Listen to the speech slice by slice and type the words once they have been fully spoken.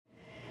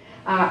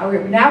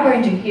We're now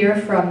going to hear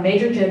from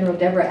Major General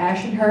Deborah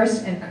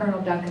Ashenhurst and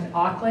Colonel Duncan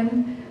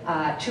Auckland,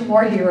 two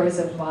more heroes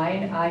of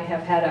mine. I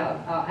have had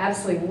an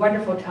absolutely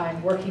wonderful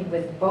time working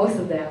with both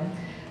of them.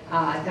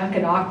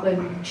 Duncan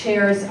Auckland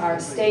chairs our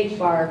State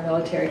Bar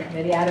Military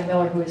Committee. Adam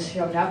Miller, who has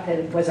shown up,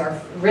 was our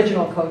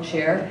original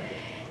co-chair,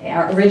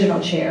 our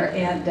original chair,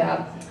 and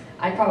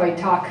I probably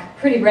talk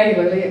pretty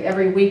regularly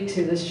every week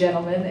to this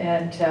gentleman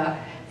and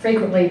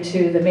frequently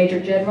to the Major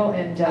General,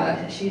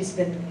 and she's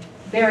been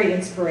very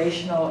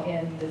inspirational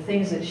in the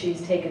things that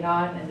she's taken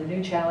on and the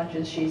new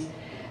challenges she's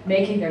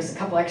making. There's a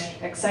couple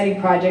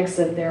exciting projects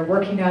that they're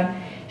working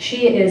on.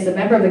 She is a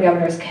member of the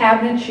Governor's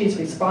Cabinet. She's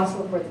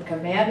responsible for the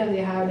command of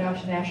the Ohio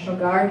National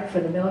Guard,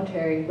 for the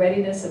military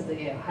readiness of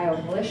the Ohio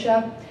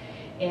Militia,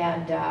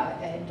 and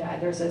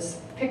there's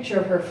this picture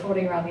of her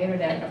floating around the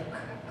internet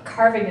of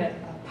carving a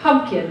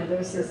pumpkin. And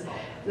there's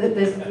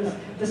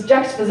this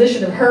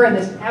juxtaposition of her and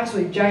this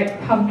absolutely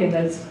giant pumpkin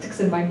that sticks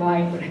in my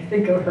mind when I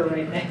think of her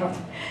right now.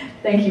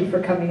 Thank you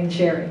for coming and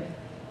sharing.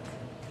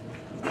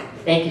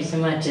 Thank you so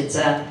much. It's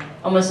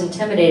almost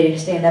intimidating to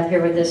stand up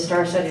here with this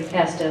star-studded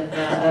cast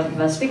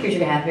of speakers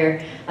you have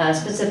here.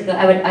 Specifically,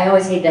 I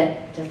always hate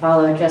to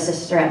follow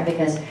Justice Stratton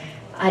because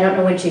I don't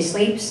know when she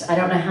sleeps. I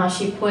don't know how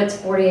she puts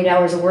 48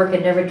 hours of work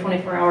into every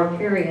 24-hour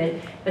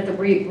period. But the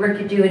work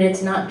you do, and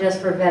it's not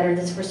just for veterans,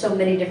 it's for so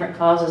many different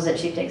causes that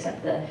she takes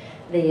up the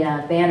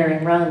banner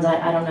and runs.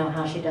 I don't know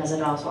how she does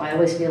it all, so I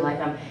always feel like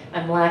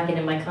I'm lacking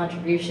in my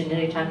contribution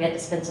anytime I get to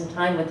spend some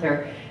time with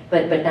her.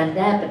 But not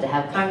that, but to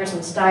have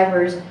Congressman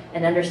Stivers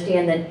and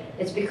understand that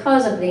it's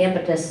because of the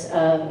impetus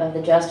of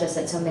the justice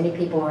that so many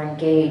people are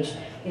engaged.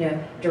 You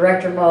know,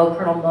 Director Moe,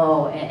 Colonel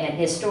Moe, and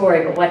his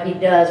story, but what he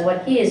does,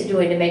 what he is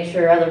doing to make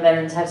sure other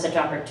veterans have such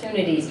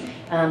opportunities.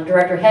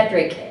 Director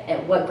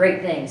Hedrick, what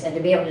great things, and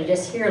to be able to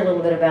just hear a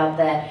little bit about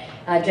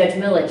that. Judge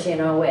Millich, you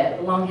know,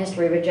 a long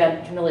history with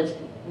Judge Millich,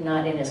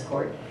 not in his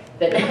court,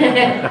 but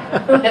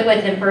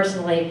with him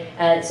personally.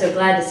 So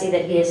glad to see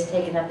that he has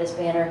taken up this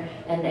banner,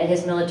 and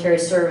his military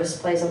service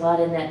plays a lot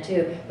in that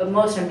too. But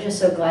most, I'm just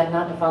so glad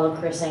not to follow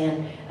Chris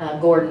Ann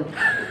Gordon.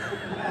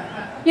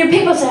 You know,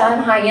 people say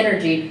I'm high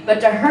energy, but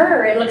to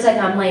her, it looks like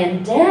I'm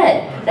laying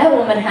dead. That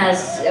woman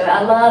has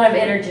a lot of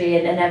energy,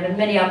 and I've had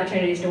many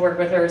opportunities to work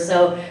with her.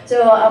 So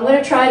I'm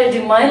going to try to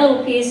do my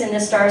little piece in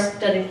this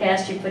star-studded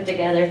cast you put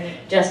together,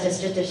 Justice,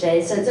 just to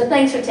say. So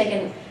thanks for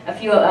taking a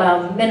few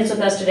minutes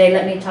with us today.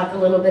 Let me talk a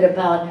little bit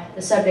about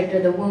the subject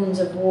of the wounds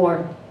of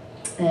war.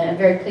 I'm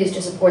very pleased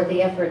to support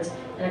the efforts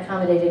and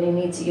accommodate any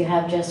needs that you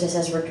have, Justice,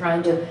 as we're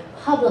trying to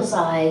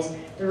publicize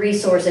the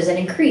resources and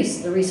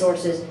increase the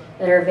resources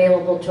that are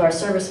available to our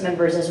service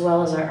members as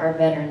well as our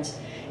veterans.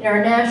 In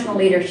our national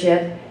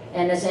leadership,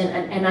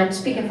 and I'm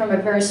speaking from a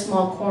very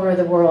small corner of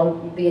the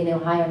world, being the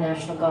Ohio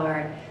National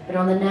Guard, but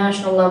on the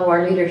national level,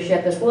 our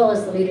leadership, as well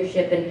as the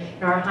leadership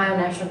in our Ohio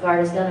National Guard,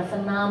 has done a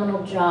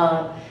phenomenal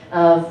job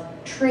of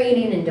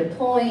training and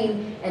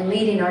deploying and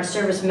leading our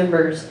service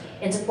members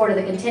in support of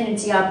the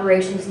contingency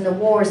operations and the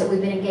wars that we've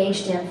been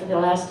engaged in for the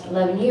last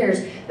 11 years.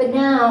 But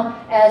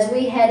now, as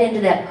we head into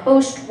that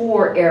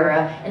post-war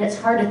era, and it's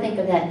hard to think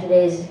of that in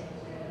today's,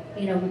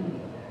 you know,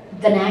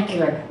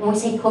 vernacular. When we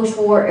say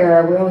post-war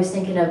era, we're always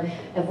thinking of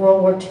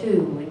World War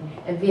II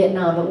and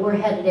Vietnam, but we're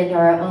headed into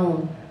our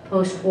own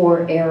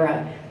post-war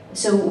era.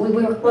 So we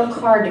work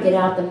hard to get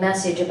out the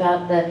message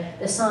about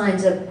the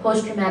signs of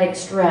post-traumatic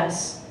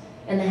stress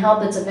and the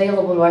help that's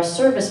available to our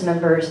service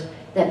members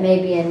that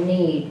may be in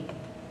need.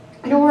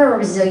 You know, we're a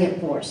resilient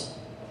force,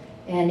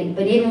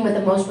 but even with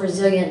the most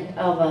resilient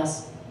of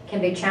us can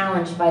be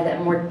challenged by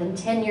that more than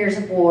 10 years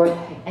of war,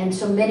 and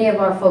so many of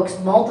our folks,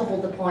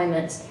 multiple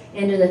deployments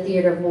into the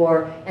theater of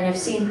war, and have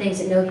seen things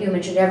that no human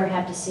should ever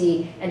have to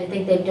see, and to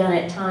think they've done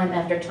it time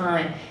after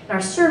time. And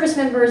our service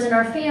members and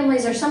our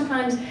families are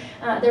sometimes,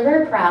 they're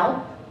very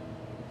proud,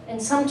 and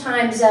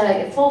sometimes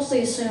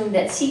falsely assume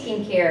that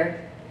seeking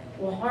care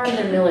will harm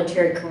their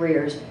military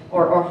careers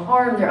or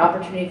harm their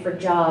opportunity for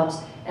jobs,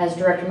 as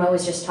Director Moe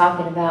was just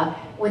talking about,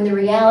 when the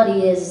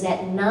reality is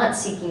that not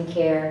seeking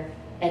care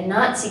and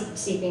not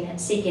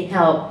seeking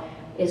help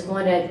is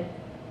going to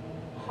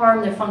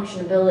harm their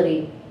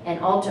functionability and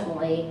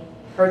ultimately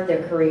hurt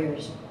their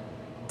careers.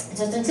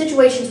 So it's in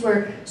situations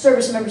where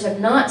service members have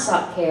not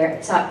sought care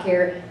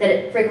that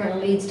it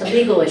frequently leads to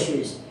legal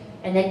issues,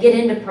 and they get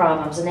into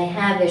problems and they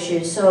have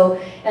issues.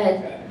 So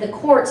the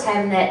courts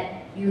having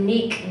that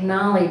unique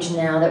knowledge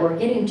now that we're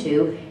getting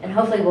to, and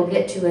hopefully we'll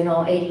get to in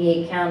all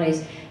 88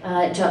 counties,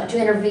 to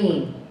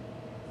intervene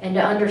and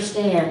to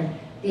understand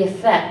the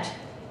effect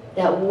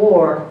that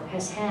war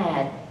has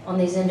had on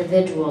these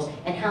individuals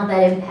and how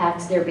that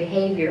impacts their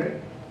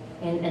behavior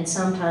and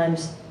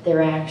sometimes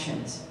their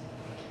actions.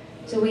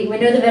 So we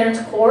know the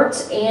Veterans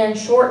Courts and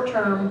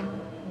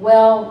short-term,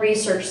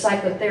 well-researched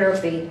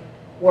psychotherapy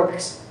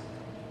works.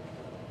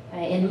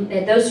 And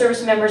those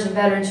service members and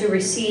veterans who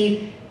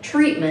receive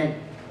treatment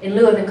in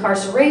lieu of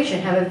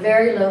incarceration have a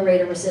very low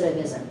rate of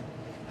recidivism.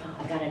 Oh,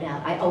 I got it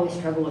out. I always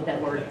struggle with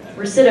that word,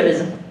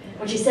 recidivism.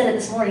 When she said it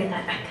this morning,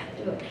 I thought, I got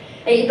to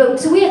do it.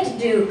 So we have to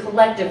do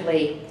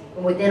collectively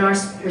within our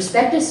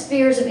respective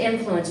spheres of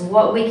influence,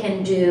 what we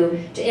can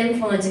do to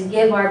influence and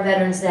give our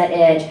veterans that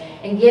edge,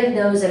 and give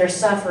those that are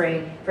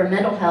suffering from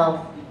mental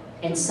health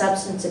and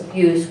substance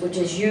abuse, which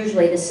is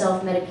usually the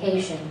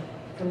self-medication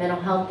for mental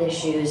health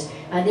issues,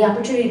 the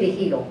opportunity to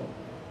heal.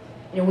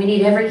 We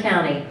need every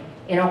county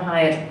in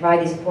Ohio to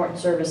provide these important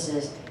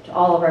services to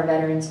all of our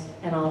veterans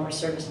and all of our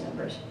service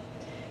members.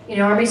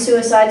 Army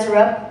suicides are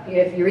up.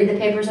 If you read the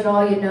papers at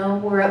all,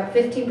 we're up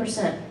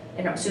 15%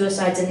 in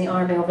suicides in the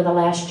Army over the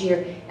last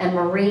year. And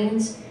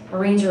Marines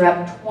are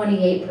up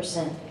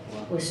 28%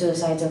 with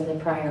suicides over the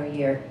prior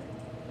year.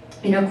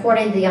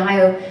 According to the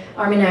Ohio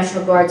Army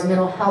National Guard's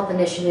mental health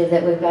initiative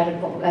that we've got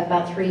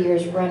about 3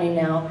 years running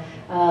now,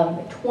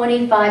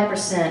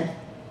 25%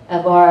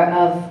 of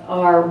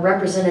our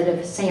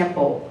representative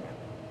sample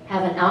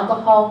have an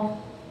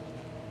alcohol,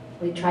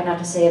 we try not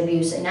to say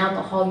abuse, an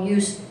alcohol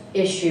use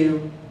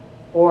issue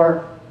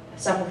or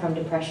suffer from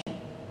depression.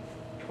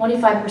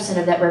 25%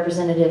 of that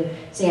representative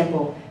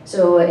sample.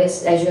 So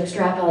as you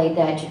extrapolate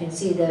that, you can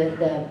see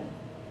the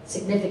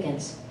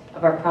significance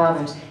of our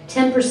problems.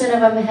 10%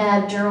 of them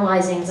have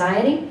generalized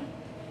anxiety.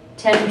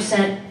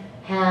 10%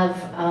 have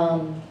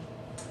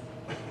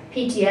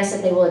PTS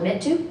that they will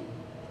admit to.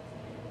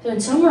 So in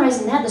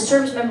summarizing that, the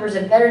service members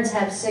and veterans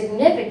have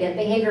significant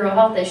behavioral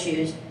health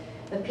issues,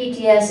 but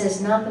PTS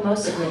is not the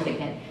most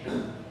significant.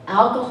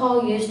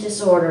 Alcohol use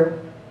disorder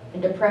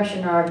and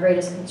depression are our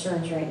greatest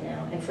concerns right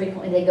now, and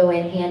frequently they go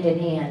in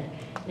hand.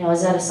 Now,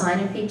 is that a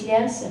sign of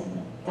PTS?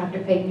 And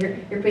Dr.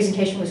 Payton, your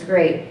presentation was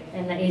great,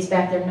 and he's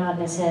back there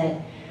nodding his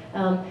head.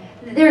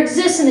 There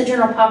exists in the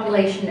general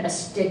population a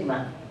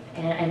stigma,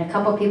 and a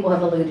couple of people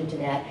have alluded to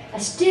that, a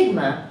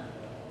stigma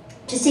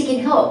to seeking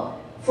help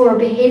for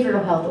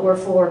behavioral health or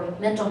for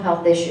mental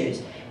health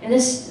issues. And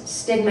this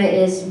stigma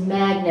is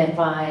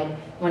magnified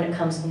when it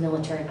comes to the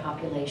military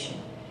population.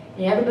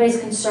 And everybody's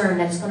concerned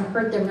that it's going to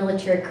hurt their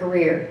military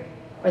career,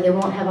 or they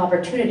won't have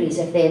opportunities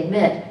if they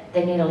admit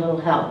they need a little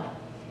help.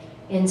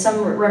 In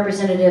some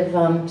representative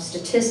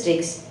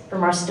statistics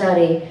from our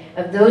study,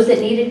 of those that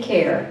needed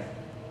care,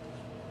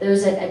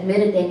 those that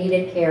admitted they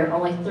needed care,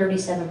 only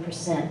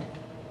 37%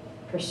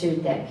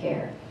 pursued that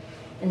care.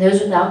 And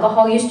those with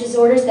alcohol use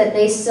disorders that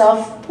they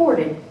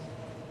self-reported,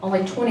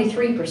 only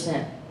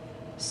 23%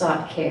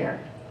 sought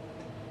care.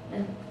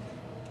 And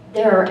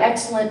there are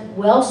excellent,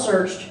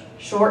 well-searched,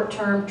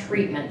 short-term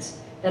treatments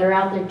that are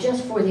out there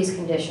just for these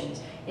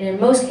conditions. And in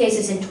most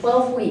cases, in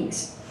 12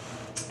 weeks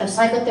of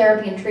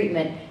psychotherapy and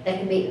treatment that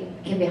can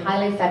be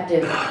highly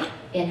effective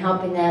in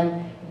helping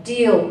them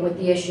deal with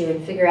the issue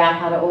and figure out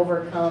how to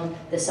overcome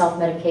the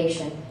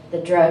self-medication, the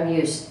drug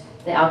use,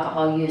 the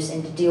alcohol use,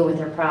 and to deal with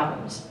their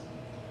problems.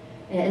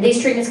 And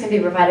these treatments can be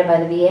provided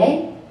by the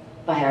VA,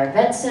 by our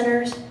vet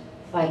centers,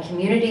 by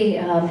community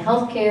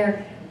health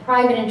care,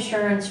 private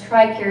insurance,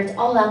 TRICARE. It's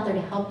all out there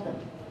to help them.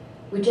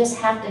 We just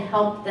have to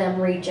help them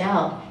reach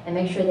out and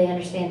make sure they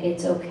understand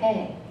it's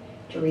okay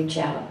to reach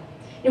out.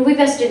 We've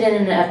invested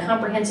in a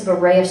comprehensive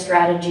array of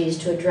strategies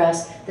to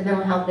address the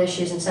mental health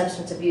issues and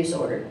substance abuse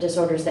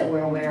disorders that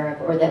we're aware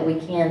of, or that we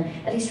can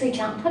at least reach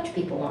out and touch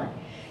people on.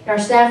 And our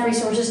staff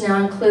resources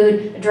now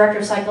include a director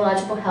of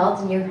psychological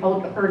health, and you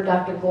heard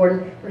Dr.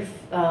 Gordon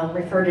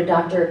refer to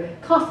Dr.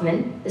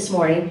 Kaufman this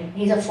morning.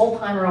 He's a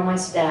full-timer on my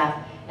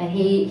staff, and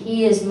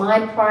he is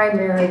my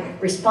primary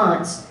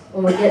response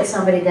when we get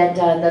somebody that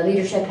the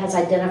leadership has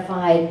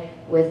identified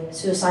with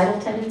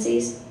suicidal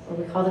tendencies, or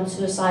we call them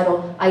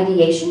suicidal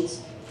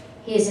ideations.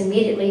 He is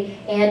immediately,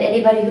 and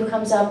anybody who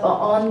comes up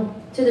on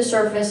to the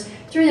surface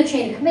through the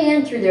chain of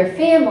command, through their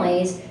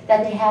families,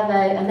 that they have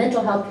a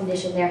mental health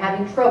condition, they're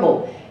having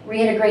trouble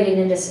reintegrating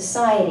into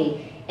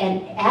society.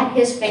 And at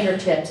his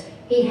fingertips,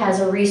 he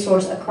has a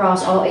resource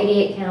across all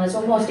 88 counties,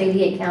 almost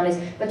 88 counties,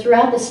 but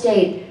throughout the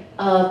state,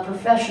 of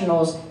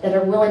professionals that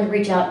are willing to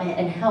reach out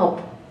and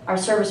help our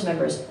service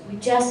members. We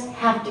just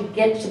have to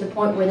get to the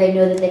point where they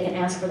know that they can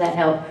ask for that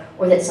help,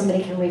 or that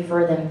somebody can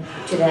refer them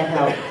to that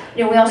help.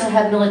 We also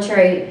have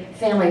military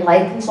family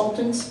life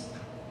consultants.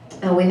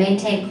 We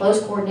maintain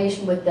close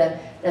coordination with the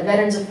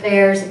Veterans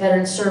Affairs, the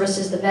Veterans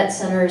Services, the vet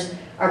centers,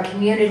 our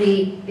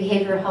community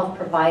behavioral health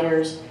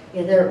providers.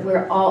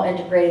 We're all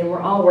integrated, and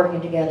we're all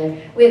working together.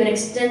 We have an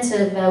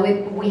extensive,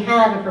 we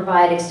have and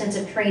provide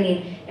extensive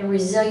training in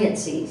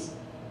resiliencies.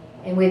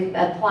 And we've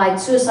applied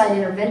suicide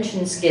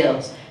intervention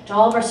skills to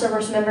all of our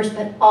service members,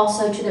 but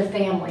also to their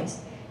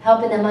families,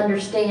 helping them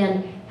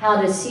understand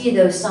how to see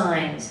those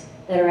signs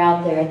that are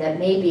out there that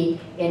maybe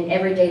in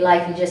everyday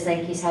life you just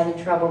think he's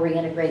having trouble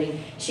reintegrating.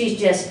 She's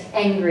just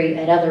angry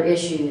at other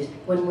issues,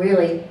 when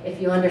really, if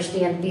you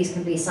understand, these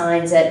can be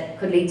signs that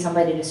could lead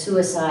somebody to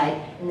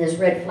suicide, and those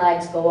red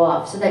flags go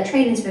off. So that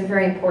training's been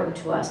very important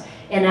to us.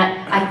 And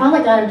I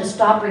finally got him to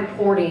stop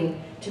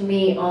reporting to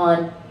me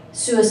on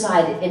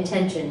suicide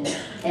intentions,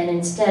 and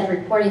instead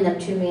reporting them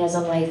to me as a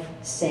life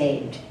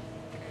saved.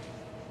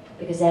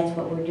 Because that's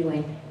what we're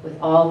doing with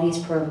all these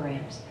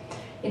programs.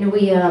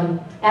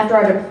 After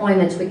our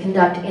deployments, we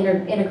conduct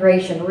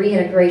integration,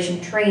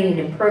 reintegration training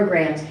and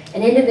programs,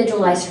 and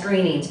individualized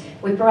screenings.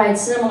 We provide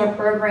similar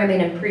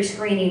programming and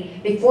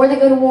pre-screening before they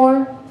go to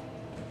war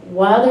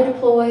while they're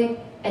deployed,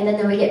 and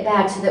then we get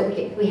back, so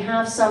that we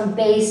have some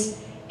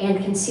base and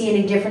can see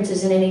any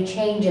differences and any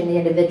change in the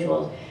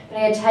individuals. But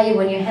I gotta tell you,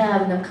 when you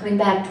have them coming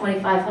back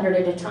 2,500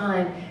 at a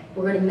time,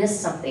 we're gonna miss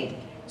something.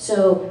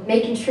 So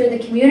making sure the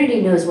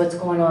community knows what's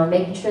going on,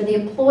 making sure the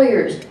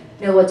employers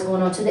know what's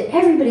going on, so that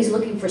everybody's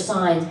looking for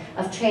signs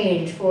of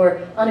change,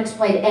 for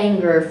unexplained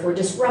anger, for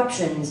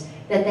disruptions,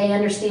 that they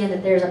understand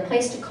that there's a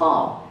place to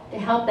call to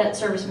help that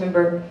service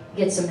member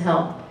get some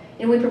help.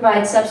 And we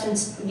provide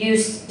substance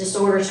use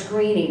disorder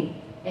screening,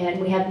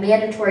 and we have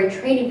mandatory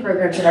training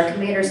programs that our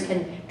commanders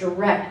can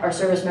direct our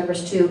service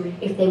members to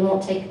if they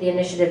won't take the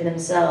initiative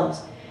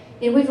themselves.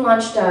 And we've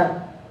launched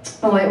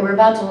we're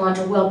about to launch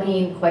a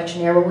well-being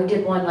questionnaire. Well, we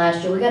did one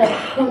last year. We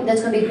got one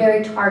that's going to be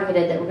very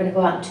targeted, that we're going to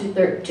go out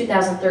in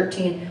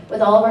 2013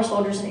 with all of our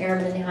soldiers and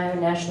airmen in the Ohio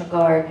National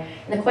Guard.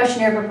 And the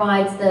questionnaire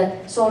provides the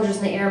soldiers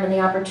and the airmen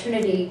the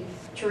opportunity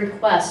to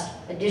request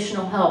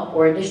additional help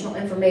or additional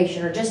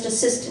information or just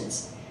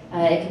assistance.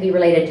 It can be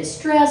related to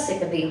stress, it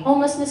could be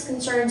homelessness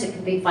concerns, it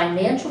could be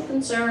financial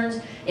concerns,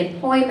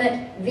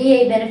 employment,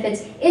 VA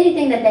benefits,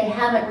 anything that they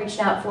haven't reached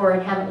out for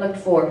and haven't looked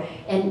for.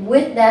 And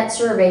with that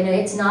survey, now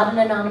it's not an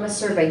anonymous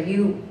survey,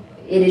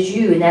 it is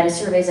you, and that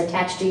survey is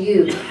attached to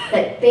you.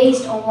 But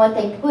based on what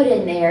they put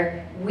in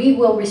there, we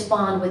will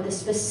respond with the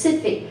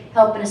specific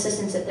help and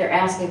assistance that they're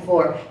asking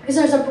for. Because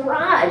there's a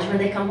barrage when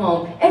they come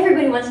home.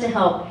 Everybody wants to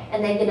help,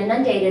 and they get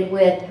inundated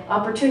with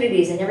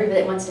opportunities and everybody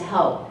that wants to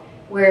help.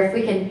 Where if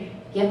we can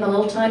give them a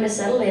little time to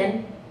settle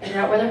in, figure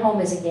out where their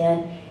home is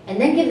again, and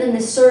then give them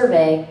this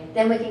survey,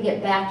 then we can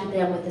get back to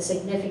them with the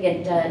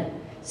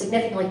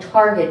significantly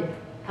targeted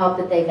help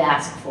that they've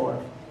asked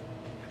for.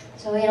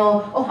 So, you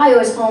know, Ohio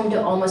is home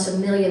to almost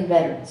 1 million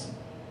veterans.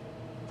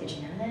 Did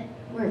you know that?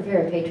 We're a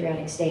very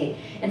patriotic state.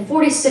 And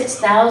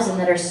 46,000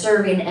 that are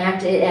serving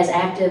as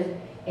active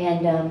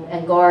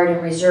and Guard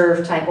and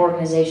Reserve type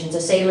organizations,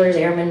 the sailors,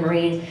 airmen,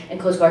 Marines, and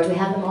Coast Guards. We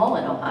have them all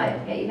in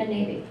Ohio, okay, even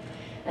Navy.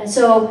 And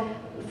so,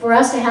 for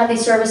us to have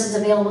these services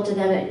available to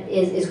them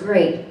is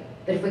great,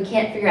 but if we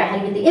can't figure out how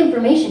to get the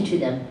information to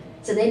them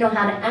so they know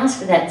how to ask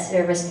for that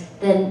service,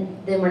 then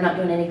we're not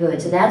doing any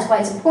good. So that's why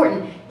it's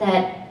important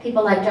that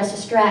people like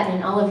Justice Stratton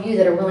and all of you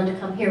that are willing to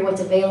come hear what's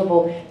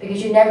available,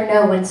 because you never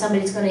know when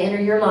somebody's going to enter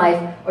your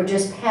life or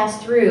just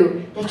pass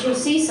through that you'll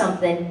see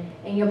something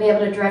and you'll be able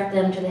to direct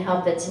them to the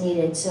help that's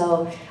needed.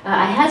 So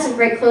I had some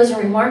great closing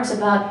remarks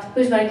about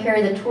who's going to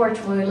carry the torch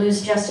when we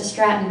lose Justice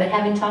Stratton, but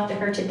having talked to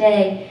her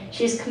today,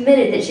 she's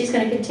committed that she's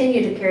going to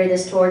continue to carry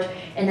this torch,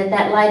 and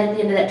that light at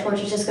the end of that torch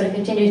is just going to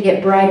continue to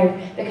get brighter,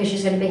 because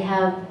she's going to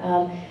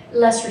have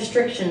less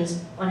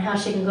restrictions on how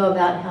she can go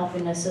about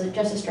helping us. So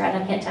Justice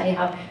Stratton, I can't tell you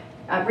how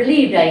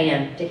relieved I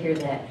am to hear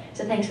that.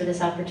 So thanks for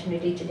this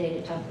opportunity today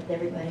to talk with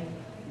everybody.